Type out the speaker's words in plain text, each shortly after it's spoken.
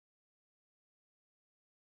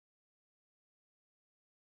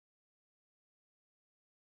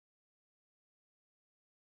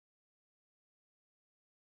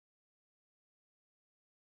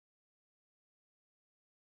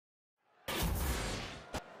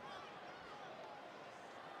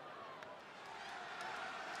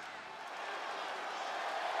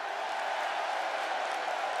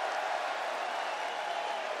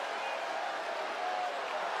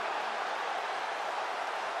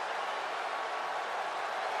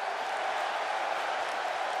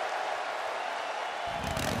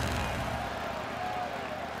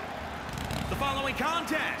following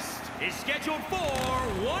contest is scheduled for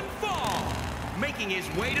one fall. Making his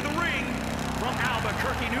way to the ring from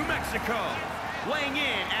Albuquerque, New Mexico, weighing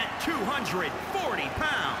in at 240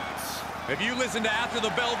 pounds. If you listen to After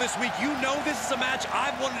the Bell this week, you know this is a match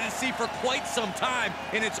I've wanted to see for quite some time,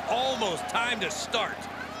 and it's almost time to start.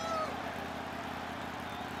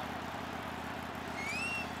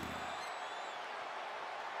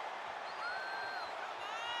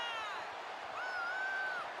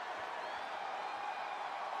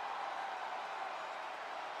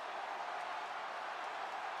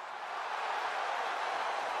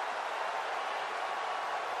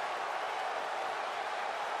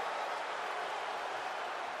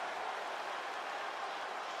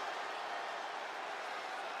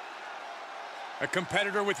 A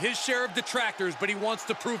competitor with his share of detractors, but he wants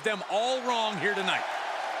to prove them all wrong here tonight.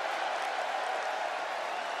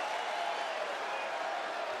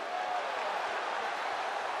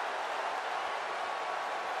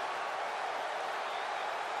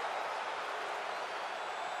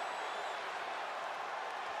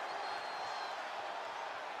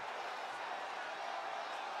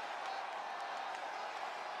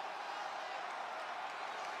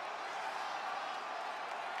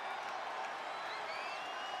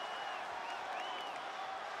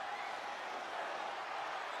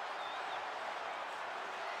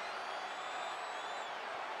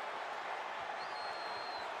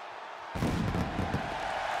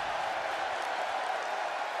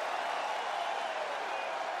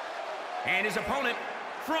 And his opponent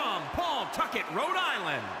from Pawtucket, Rhode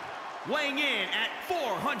Island, weighing in at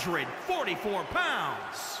 444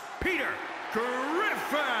 pounds, Peter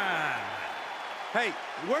Griffin. Hey,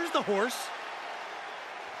 where's the horse?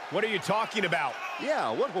 What are you talking about?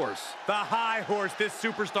 Yeah, what horse? The high horse this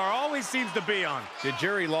superstar always seems to be on. Did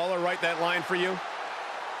Jerry Lawler write that line for you?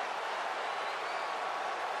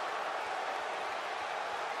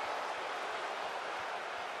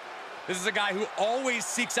 This is a guy who always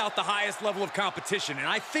seeks out the highest level of competition, and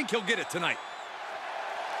I think he'll get it tonight.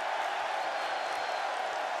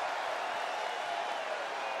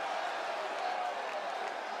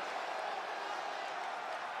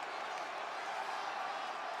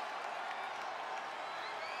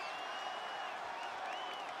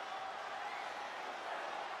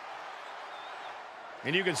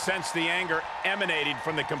 And you can sense the anger emanating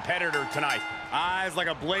from the competitor tonight. Eyes like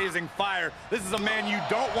a blazing fire. This is a man you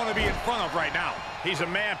don't want to be in front of right now. He's a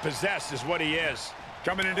man possessed is what he is.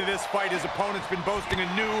 Coming into this fight, his opponent's been boasting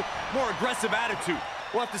a new, more aggressive attitude.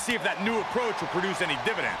 We'll have to see if that new approach will produce any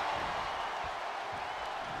dividend.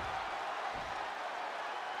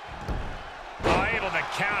 Able to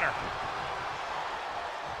counter.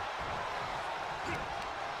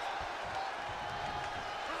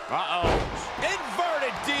 Uh-oh.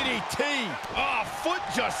 Inverted DDT. Oh, foot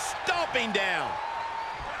just stomping down.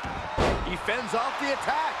 He fends off the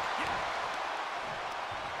attack.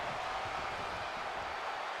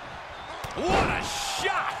 What a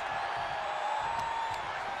shot.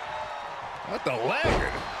 What the leg?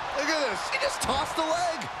 Look at this. He just tossed the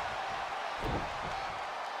leg.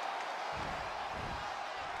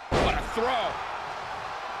 What a throw.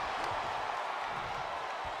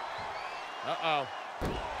 Uh-oh.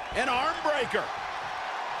 An arm breaker.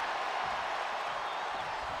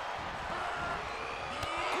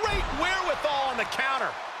 Great wherewithal on the counter.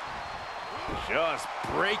 Just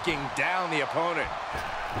breaking down the opponent.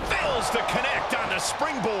 Fails to connect on the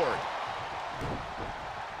springboard.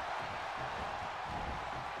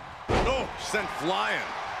 Oh, sent flying.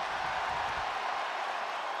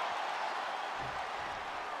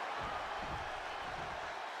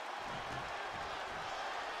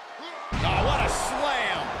 Oh, what a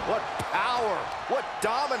slam. What power. What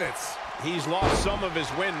dominance. He's lost some of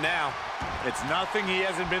his wind now. It's nothing he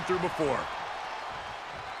hasn't been through before.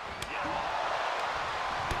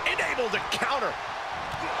 Able to counter.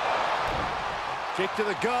 Kick to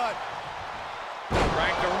the gut.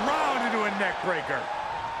 Cranked around into a neck breaker.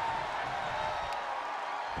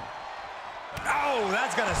 Oh,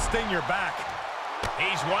 that's gonna sting your back.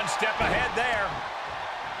 He's one step ahead there.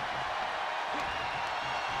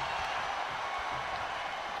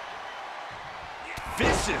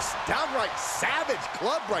 Vicious, downright savage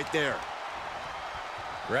club right there.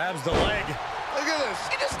 Grabs the leg. Look at this.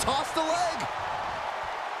 He just tossed the leg.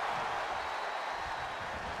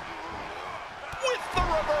 With the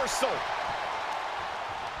reversal.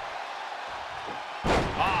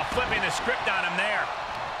 Oh, flipping the script on him there.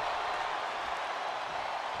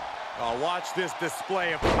 Oh, watch this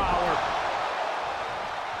display of power.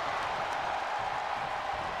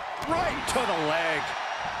 Right to the leg.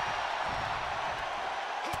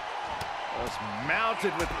 Just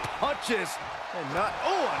mounted with punches and not,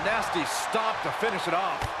 oh, a nasty stop to finish it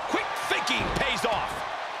off. Quick thinking pays off.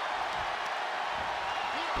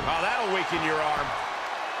 Oh, that'll weaken your arm.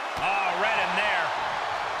 Oh, right in there.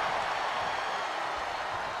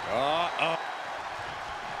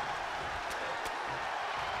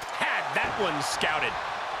 Had that one scouted.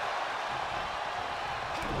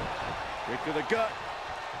 Kick to the gut.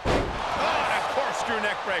 Oh, and a corkscrew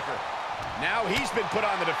neck breaker. Now he's been put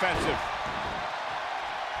on the defensive.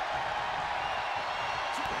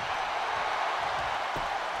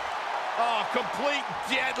 Oh, complete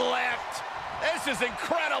deadlift. This is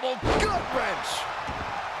incredible. Gut wrench.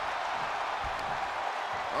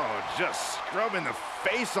 Oh, just scrubbing the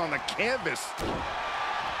face on the canvas.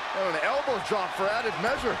 Oh, an elbow drop for added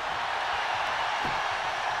measure.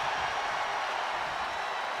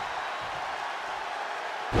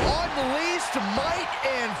 Unleashed might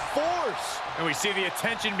and force. And we see the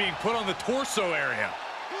attention being put on the torso area.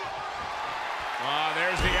 Oh,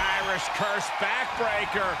 there's the Irish curse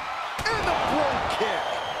backbreaker. And the brogue kick.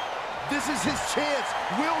 This is his chance.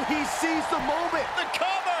 Will he seize the moment? The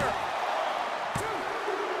cover.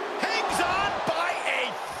 Hangs on by a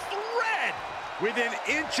thread. Within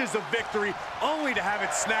inches of victory, only to have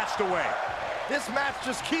it snatched away. This match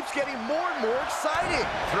just keeps getting more and more exciting.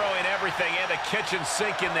 Throwing everything in the kitchen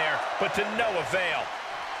sink in there, but to no avail.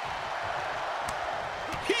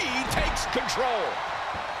 He takes control.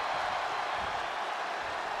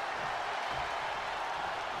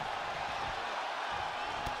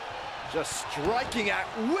 Just striking at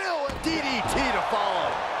will, DDT to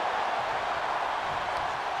follow.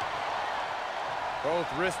 Both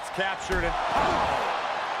wrists captured and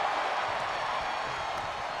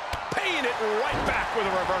paying it right back with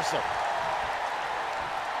a reversal.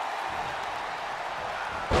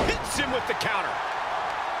 Hits him with the counter.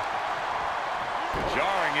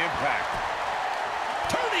 Jarring impact.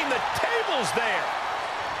 Turning the tables there.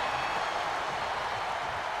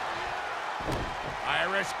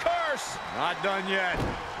 Irish curse. not done yet.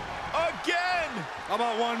 Again. How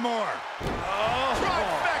about one more? Oh,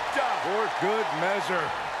 trifecta. For good measure.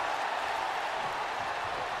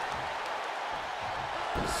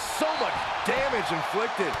 So much damage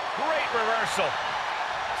inflicted. Great reversal.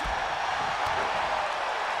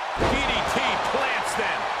 DDT plants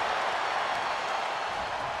them.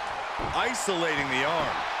 Isolating the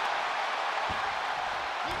arm.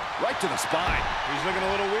 Right to the spine. He's looking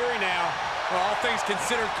a little weary now. Well, all things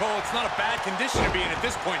considered, Cole, it's not a bad condition to be in at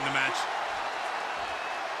this point in the match.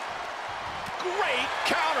 Great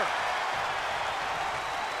counter.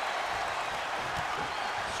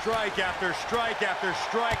 Strike after strike after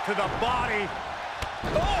strike to the body.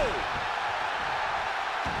 Oh!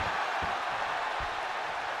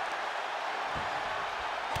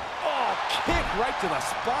 Oh, kick right to the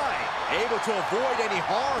spine. Able to avoid any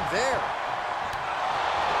harm there.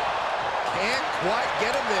 Can't quite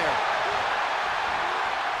get him there.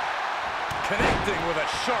 Connecting with a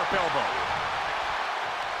sharp elbow.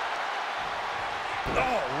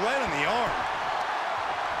 Oh, right on the arm.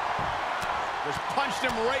 Just punched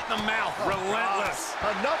him right in the mouth. Oh, relentless.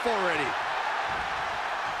 God. Enough already.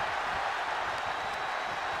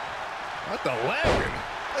 What the leg?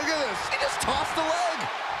 Look at this. He just tossed the leg.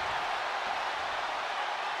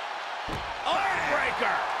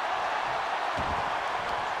 Armbreaker.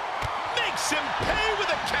 Makes him pay with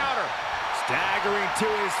a counter. Staggering to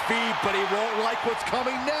his feet, but he won't like what's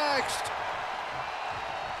coming next.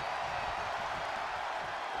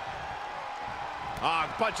 Ah,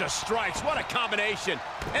 a bunch of strikes. What a combination.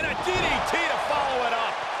 And a DDT to follow it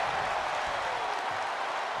up.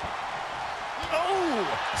 Oh,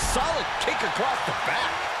 solid kick across the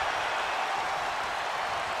back.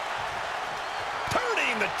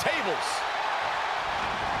 Turning the tables.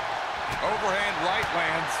 Overhand right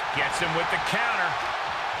lands. Gets him with the counter.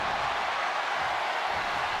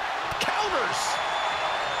 Counters.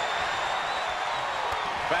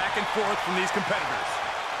 Back and forth from these competitors.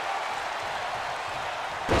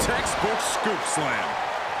 Textbook scoop slam.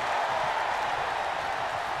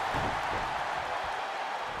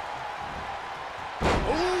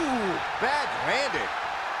 Ooh, bad-handed.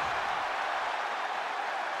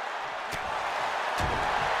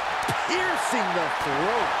 Piercing the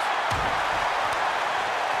throat.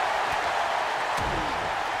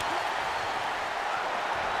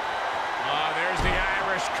 There's the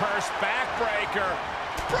Irish curse backbreaker.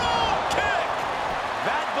 Brogue kick.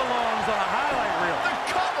 That belongs on a highlight reel. The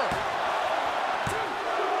cover.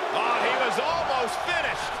 Oh, he was almost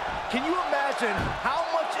finished. Can you imagine how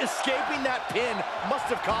much escaping that pin must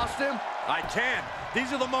have cost him? I can.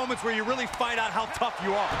 These are the moments where you really find out how tough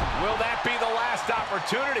you are. Will that be the last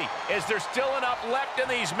opportunity? Is there still enough left in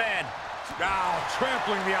these men? Now,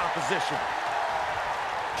 trampling the opposition.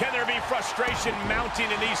 Can there be frustration mounting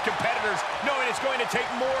in these competitors, knowing it's going to take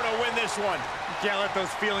more to win this one? You can't let those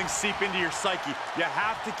feelings seep into your psyche. You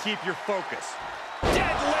have to keep your focus.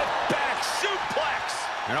 Deadlift back suplex.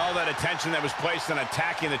 And all that attention that was placed on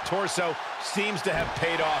attacking the torso seems to have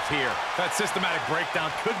paid off here. That systematic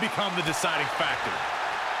breakdown could become the deciding factor.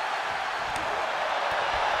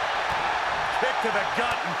 Kick to the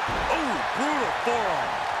gut. Ooh, brutal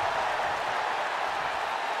forearm.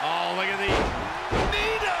 Oh, look at the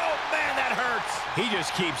knee. Oh, man, that hurts. He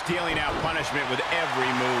just keeps dealing out punishment with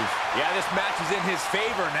every move. Yeah, this match is in his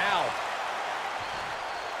favor now.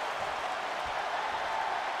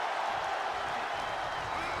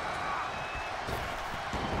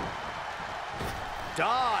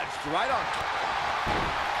 Dodged right on.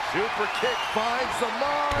 Super kick finds the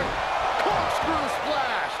mark. Corkscrew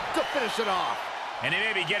splash to finish it off. And he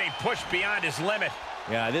may be getting pushed beyond his limit.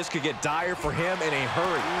 Yeah, this could get dire for him in a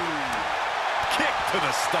hurry. Kick to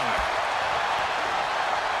the stomach.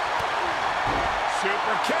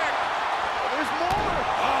 Super kick. There's more.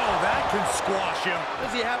 Oh, that can squash him.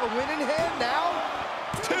 Does he have a win in hand now?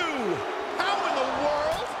 2. How in the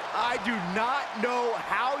world? I do not know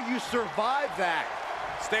how you survive that.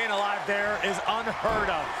 Staying alive there is unheard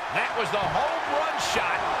of. That was the home run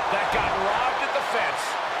shot that got robbed at the fence.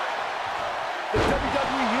 The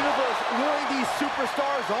WWE Universe luring these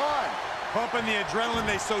superstars on. Pumping the adrenaline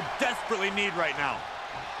they so desperately need right now.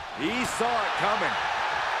 He saw it coming.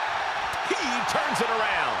 He turns it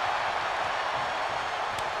around.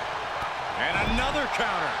 And another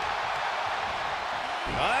counter.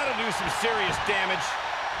 Well, that'll do some serious damage.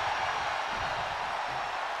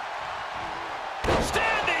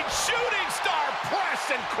 Standing shooting star press.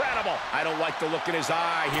 Incredible. I don't like the look in his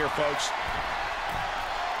eye here, folks.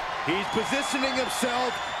 He's positioning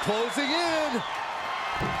himself, closing in.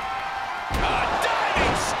 A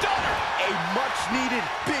diving stunner. A much-needed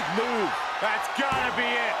big move. That's gotta be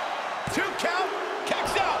it. 2 count.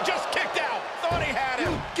 Kicks out. Just kicked out. Thought he had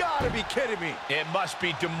him. You gotta be kidding me. It must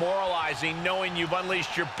be demoralizing knowing you've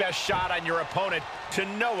unleashed your best shot on your opponent to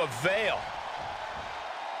no avail.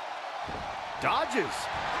 Dodges.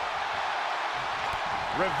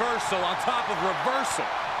 Reversal on top of reversal.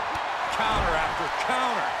 Counter after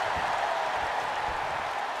counter.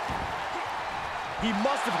 He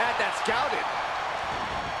must have had that scouted.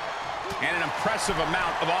 And an impressive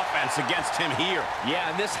amount of offense against him here. Yeah,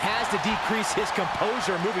 and this has to decrease his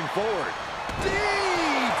composure moving forward.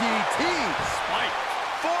 DDT. Spike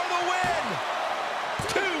for the win.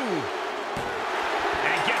 2.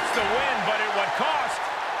 And gets the win, but at what cost?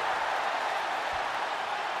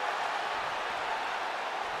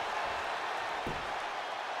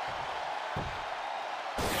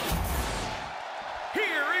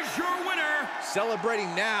 Here is your winner.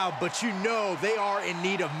 Celebrating now, but you know they are in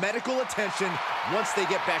need of medical attention once they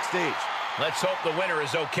get backstage. Let's hope the winner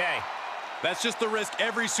is okay. That's just the risk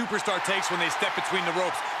every superstar takes when they step between the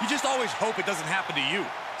ropes. You just always hope it doesn't happen to you.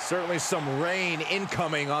 Certainly some rain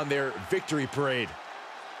incoming on their victory parade.